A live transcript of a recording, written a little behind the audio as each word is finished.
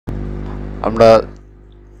আমরা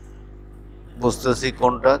বুঝতেছি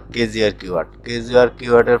কোনটা কেজিআর কিওয়ার্ড। কেজিআর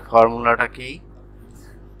কিওয়ার্ডের ফর্মুলাটা কি?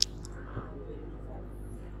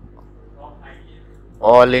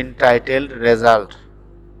 অল ইন টাইটেল রেজাল্ট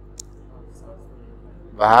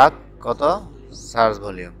ভাগ কত সার্চ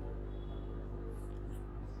ভলিউম।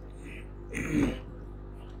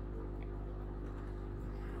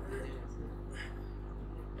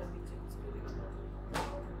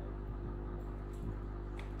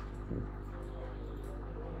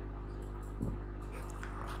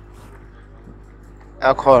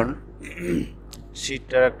 এখন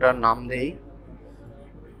শীটটার একটা নাম দেই,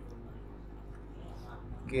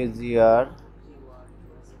 কেজিআর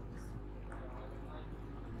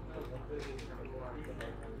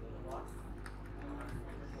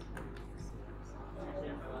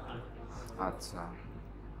আচ্ছা,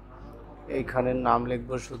 এইখানের নাম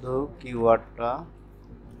লিখবো শুধু কিওয়ার্ডটা,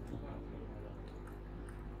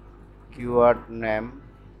 কিওয়ার্ড নেম।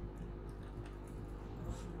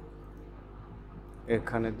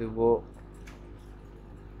 এখানে দেব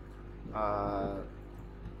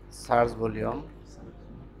সার্চ ভলিউম,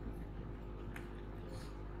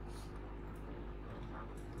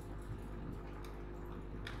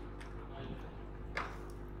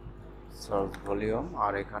 সার্চ ভলিউম।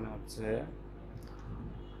 আর এখানে হচ্ছে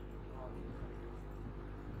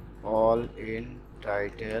all in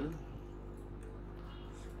title,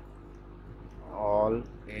 all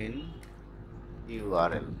in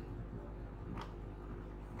URL.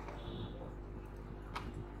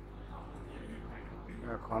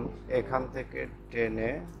 এখন এখান থেকে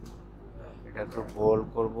টেনে এটা একটু বোল্ড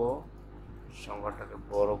করব, সংখ্যাটাকে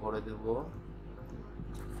বড় করে দেব,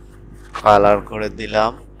 কালার করে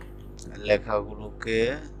দিলাম, লেখাগুলোকে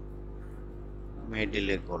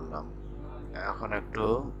মিডিলে করলাম। এখন একটু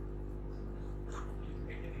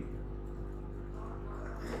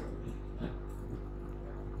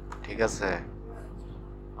ঠিক আছে।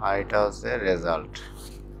 আর এটা হচ্ছে রেজাল্ট।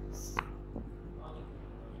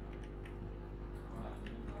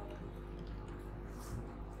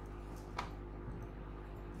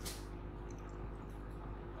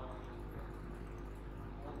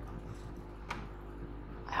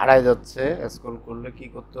 হারাই যাচ্ছে, স্ক্রল করলে কি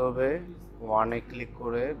করতে হবে? ওয়ানে ক্লিক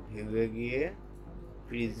করে ভিউয়ে গিয়ে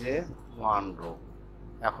পেজে ওয়ান রো।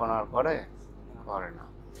 এখন আর করে না।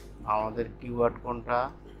 আমাদের কিওয়ার্ড কোনটা?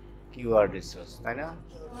 কিওয়ার্ড রিসার্চ, তাই না?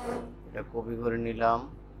 এটা কপি করে নিলাম,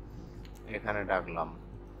 এখানে রাখলাম।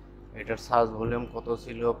 এটার সার্চ ভলিউম কত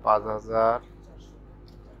ছিল?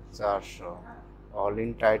 5400। অল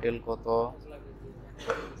ইন টাইটেল কত?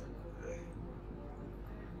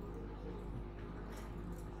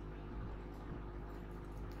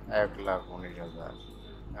 1,19,000।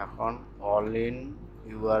 এখন অল ইন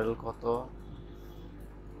ইউআরএল কত?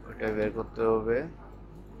 ওটা বের করতে হবে।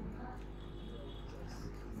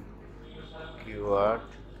 Keyword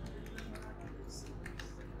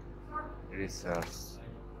research.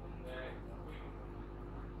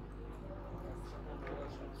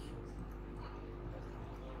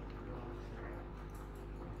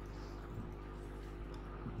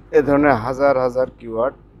 এ ধরনের হাজার হাজার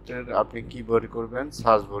কিওয়ার্ড আপনি কি বের করবেন?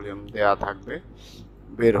 সার্চ ভলিউম দেয়া থাকবে,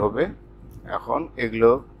 বের হবে। এখন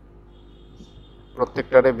এগুলো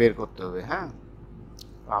প্রত্যেকটারে বের করতে হবে। হ্যাঁ,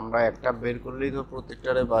 আমরা একটা বের করলেই তো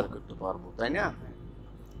প্রত্যেকটারে বার করতে পারবো, তাই না?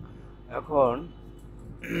 এখন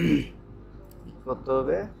কি করতে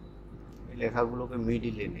হবে? এই লেখাগুলোকে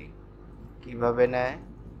মিডিলে নেই। কিভাবে নেয়?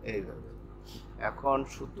 এইভাবে। এখন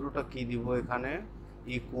সূত্রটা কি দিব? এখানে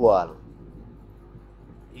ইকুয়াল,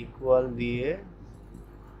 ইকুয়াল দিয়ে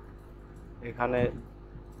এখানে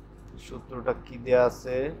সূত্রটা কি দেয়া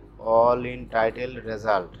আছে? All in title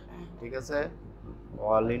result. ঠিক আছে,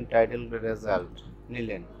 অল ইন টাইটেল রেজাল্ট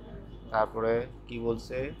নিলেন। তারপরে কি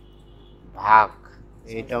বলছে? ভাগ।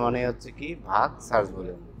 এইটা মানে হচ্ছে কি? ভাগ সার্চ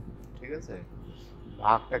ভলিউম। ঠিক আছে,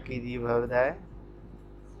 ভাগটা কি দিয়ে ভাবে দেয়?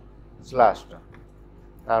 স্ল্যাশটা,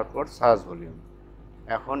 তারপর সার্চ ভলিউম।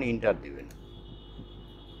 এখন ইন্টার দিবেন।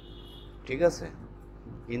 ঠিক আছে,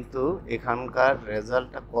 কিন্তু এখানকার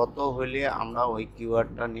রেজাল্টটা কত হইলে আমরা ওই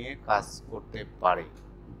কিওয়ার্ডটা নিয়ে কাজ করতে পারি,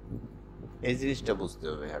 এই জিনিসটা বুঝতে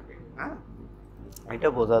হবে আগে। হ্যাঁ, এটা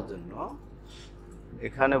বোঝার জন্য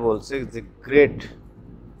এখানে বলছে যে গ্রেড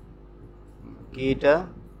কি? এটা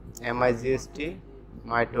MIGST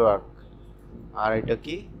মাইটওয়ার্ক, আর এটা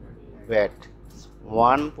কি? ব্যাট।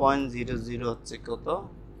 1.00 হচ্ছে কত?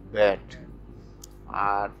 ব্যাট।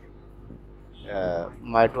 আর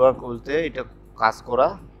মাইটওয়ার্ক বলতে এটা কাজ করা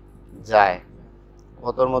যায়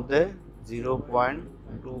কতর মধ্যে?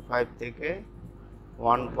 0.25 থেকে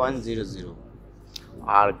 1.00।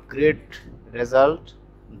 আর গ্রেট রেজাল্ট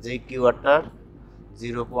যে কিওয়ার্ডটার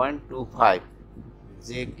 0.25,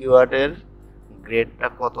 যে কিওয়ার্ডের গ্রেডটা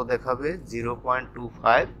কত দেখাবে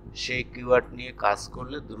 0.25, সেই কিওয়ার্ড নিয়ে কাজ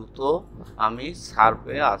করলে দ্রুত আমি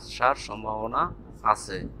সার্ভে আসার সম্ভাবনা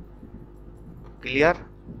আছে। ক্লিয়ার?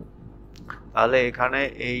 তাহলে এখানে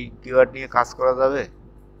এই কিওয়ার্ড নিয়ে কাজ করা যাবে।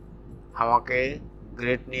 আমাকে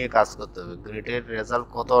গ্রেড নিয়ে কাজ করতে হবে। গ্রেডের রেজাল্ট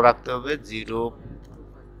কত রাখতে হবে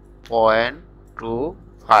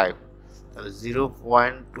 0.25। তাহলে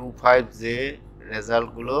 0.25 যে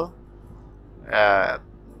রেজাল্টগুলো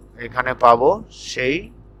এখানে পাবো সেই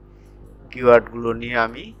কিওয়ার্ডগুলো নিয়ে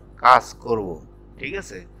আমি কাজ করব। ঠিক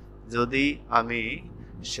আছে? যদি আমি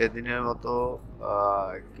সেদিনের মতো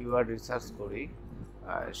কিওয়ার্ড রিসার্চ করি,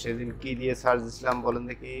 সেদিন কি দিয়ে সার্চ দিছিলাম বলেন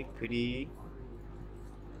দেখি, ফ্রি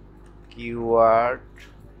কিওয়ার্ড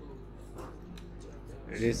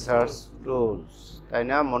রিসার্চ টুলস, তাই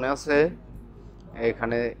না? মনে আছে?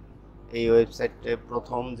 এখানে এই ওয়েবসাইটে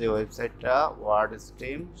প্রথম যে ওয়েবসাইটটা ওয়ার্ড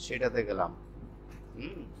স্ট্রিম, সেটাতে গেলাম।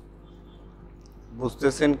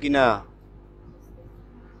 বুঝতেছেন কিনা?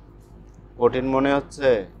 কঠিন মনে হচ্ছে?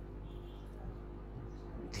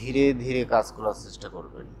 ধীরে ধীরে কাজ করার চেষ্টা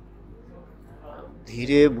করবেন।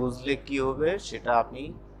 ধীরে বুঝলে কি হবে সেটা আপনি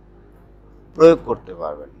প্রয়োগ করতে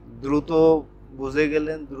পারবেন। দ্রুত বুঝে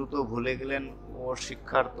গেলেন, দ্রুত ভুলে গেলেন, ওর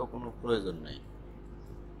শিক্ষার তো কোনো প্রয়োজন নেই।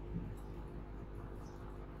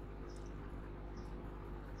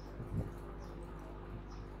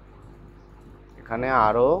 এখানে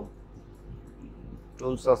আরো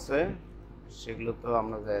টুলস আছে, সেগুলো তো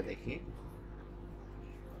আমরা যাই দেখি।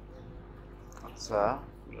 আচ্ছা,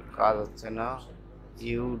 কাজ হচ্ছে না।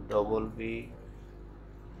 UWBERSGGEST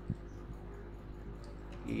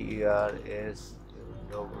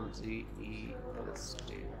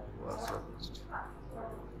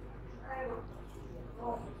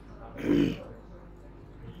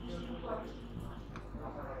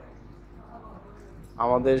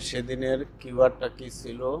আমাদের সেদিনের কিওয়ার্ডটা কি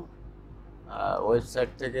ছিল? ওয়েবসাইট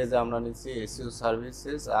থেকে যে আমরা নিচ্ছি এসইও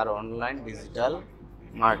সার্ভিসেস আর অনলাইন ডিজিটাল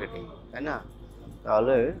মার্কেটিং, তাই না?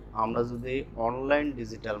 তাহলে আমরা যদি অনলাইন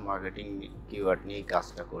ডিজিটাল মার্কেটিং কিওয়ার্ড নিয়ে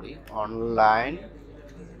কাজটা করি, online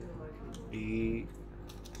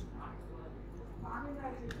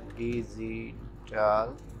digital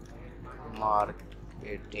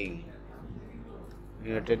marketing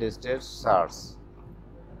United states search,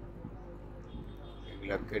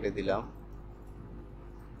 এগুলা কেটে দিলাম।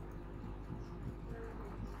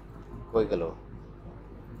 কই গেল?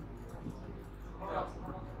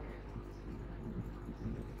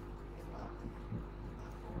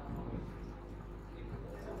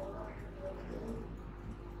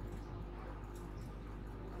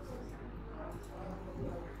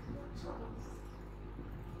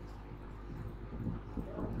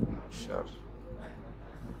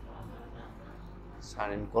 সাইন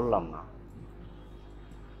ইন করলাম না।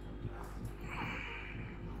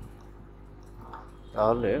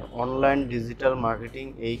 তাহলে অনলাইন ডিজিটাল মার্কেটিং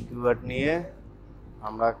এই কিওয়ার্ড নিয়ে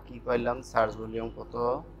আমরা কি পাইলাম? সার্চ ভলিউম কত?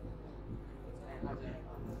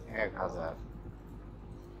 1000।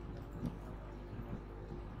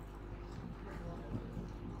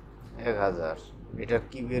 এটার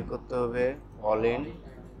কি বের করতে হবে? অল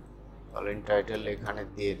ইন টাইটেল এখানে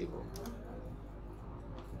দিয়ে দিব।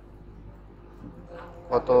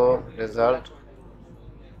 কত রেজাল্ট?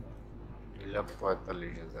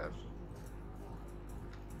 45,000।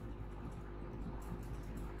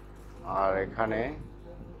 আর এখানে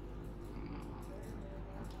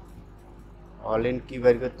অল ইন কি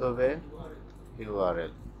বের করতে হবে?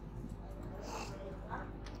 ইউআরএল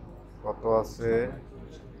কত আছে?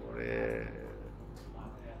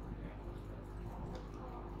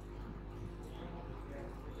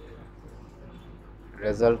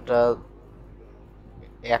 রেজাল্টটা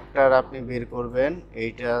একটার আপনি বের করবেন,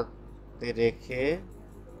 এইটাতে রেখে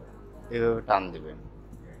এভাবে টান দিবেন,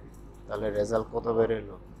 তাহলে রেজাল্ট কত বের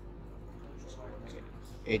হলো?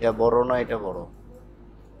 এটা বড় না এটা বড়?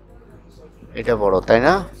 এটা বড়, তাই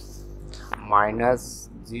না?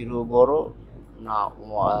 -0 বড় না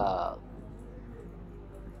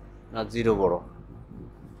 0 বড়?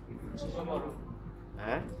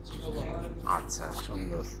 হ্যাঁ, আচ্ছা,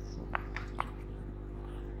 সুন্দর।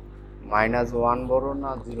 -1 বড়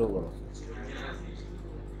না 0 বড়?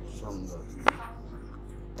 সুন্দর।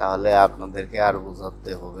 তাহলে আপনাদেরকে আর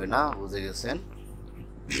বোঝাতে হবে না, বুঝে গেছেন।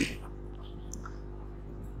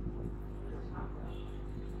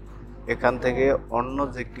 এখান থেকে অন্য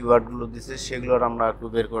যে কিওয়ার্ডগুলো দিছে সেগুলোর আমরা একটু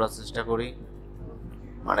বের করার চেষ্টা করি,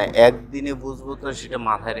 মানে একদিনে বুঝবো তো সেটা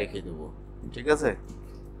মাথায় রেখে দেব। ঠিক আছে?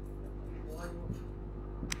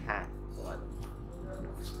 হ্যাঁ,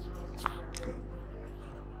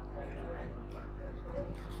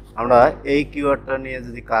 আমরা এই কিওয়ার্ডটা নিয়ে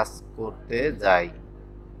যদি কাজ করতে যাই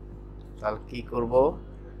তাহলে কি করব,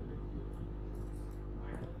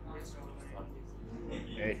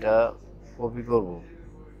 এটা কপি করব,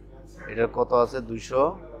 এটার কত আছে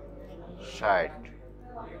 260,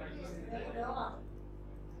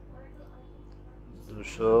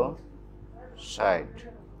 260,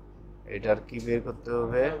 এটার কি বের করতে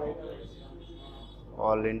হবে,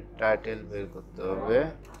 অল ইন টাইটেল বের করতে হবে,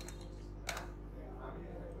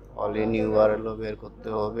 অল ইন ইউআরএল বের করতে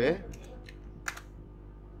হবে,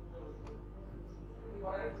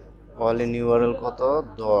 অল ইন ইউআরএল কত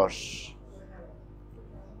 10,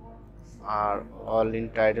 আর অল ইন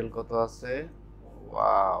টাইটেল কত আছে,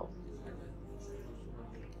 ওয়াও,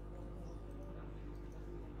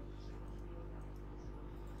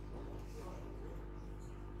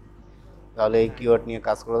 তাহলে এই কিওয়ার্ড নিয়ে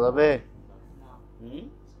কাজ করা যাবে?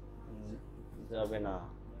 যাবে না।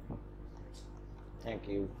 Thank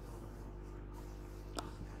you.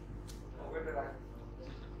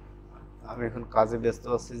 আমি এখন কাজে ব্যস্ত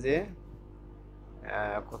আছি যে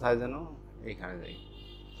কোথায় যেন এইখানে যাই,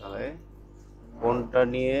 তাহলে কোনটা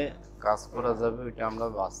নিয়ে কাজ করা যাবে ওইটা আমরা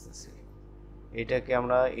বাছতেছি। এটাকে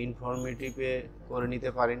আমরা ইনফরমেটিভে করে নিতে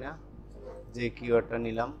পারি না, যে কিওয়ার্ডটা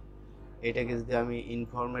নিলাম এটাকে যদি আমি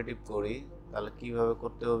ইনফরমেটিভ করি তাহলে কিভাবে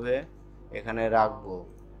করতে হবে, এখানে রাখবো,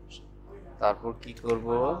 তারপর কি করব,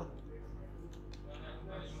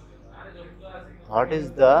 what is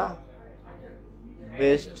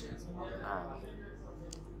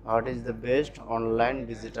the best online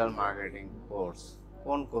digital marketing course,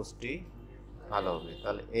 কোন কোর্সটি ভালো হবে,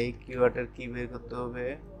 তাহলে এই কিওয়ার্ডের কি বের করতে হবে,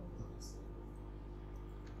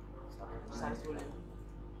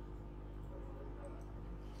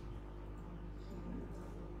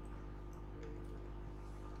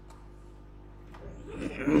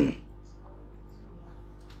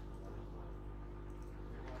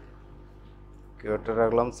 কিওয়ার্ডটা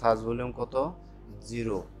রাখলাম সার্চ ভলিউম কত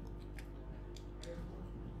 0,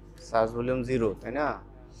 সার্চ ভলিউম 0, তাই না,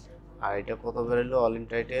 আর এটা কত বেরোলো, অল ইন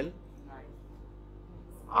টাইটেল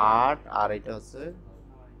 8, আর এটা হচ্ছে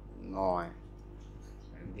 9,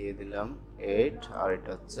 দিয়ে দিলাম 8, আর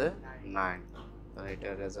এটা হচ্ছে 9, তাহলে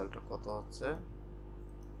এটার রেজাল্টটা কত হচ্ছে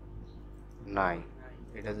 9,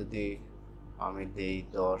 এটা যদি আমি দেই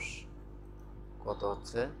 10 কত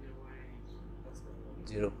হচ্ছে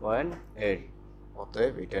 0.8,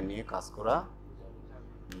 অতএব এটা নিয়ে কাজ করা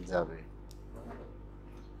যাবে।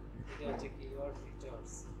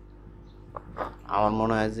 আমার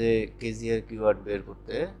মনে হয় যে কেজিআর কিওয়ার্ড বের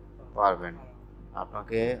করতে পারবেন।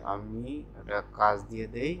 আপনাকে আমি একটা কাজ দিয়ে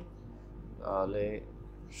দেই, তাহলে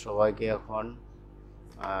সবাইকে এখন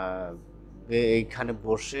এইখানে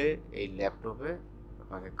বসে এই ল্যাপটপে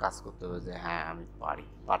আপনাকে কাজ করতে হবে যে হ্যাঁ আমি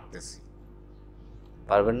পারতেছি।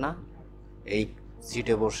 পারবেন না? এই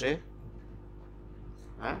সিটে বসে,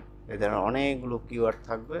 হ্যাঁ, এদের অনেকগুলো কিওয়ার্ড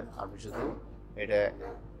থাকবে, আপনি শুধু এটা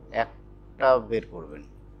একটা বের করবেন,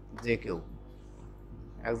 যে কেউ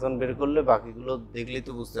একজন বের করলে বাকিগুলো দেখলেই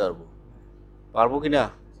তো বুঝতে পারবো। পারবো কিনা?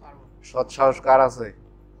 সৎ সাহস কার আছে?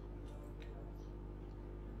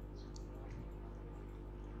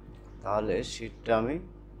 তাহলে শীটটা আমি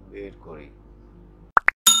বের করি।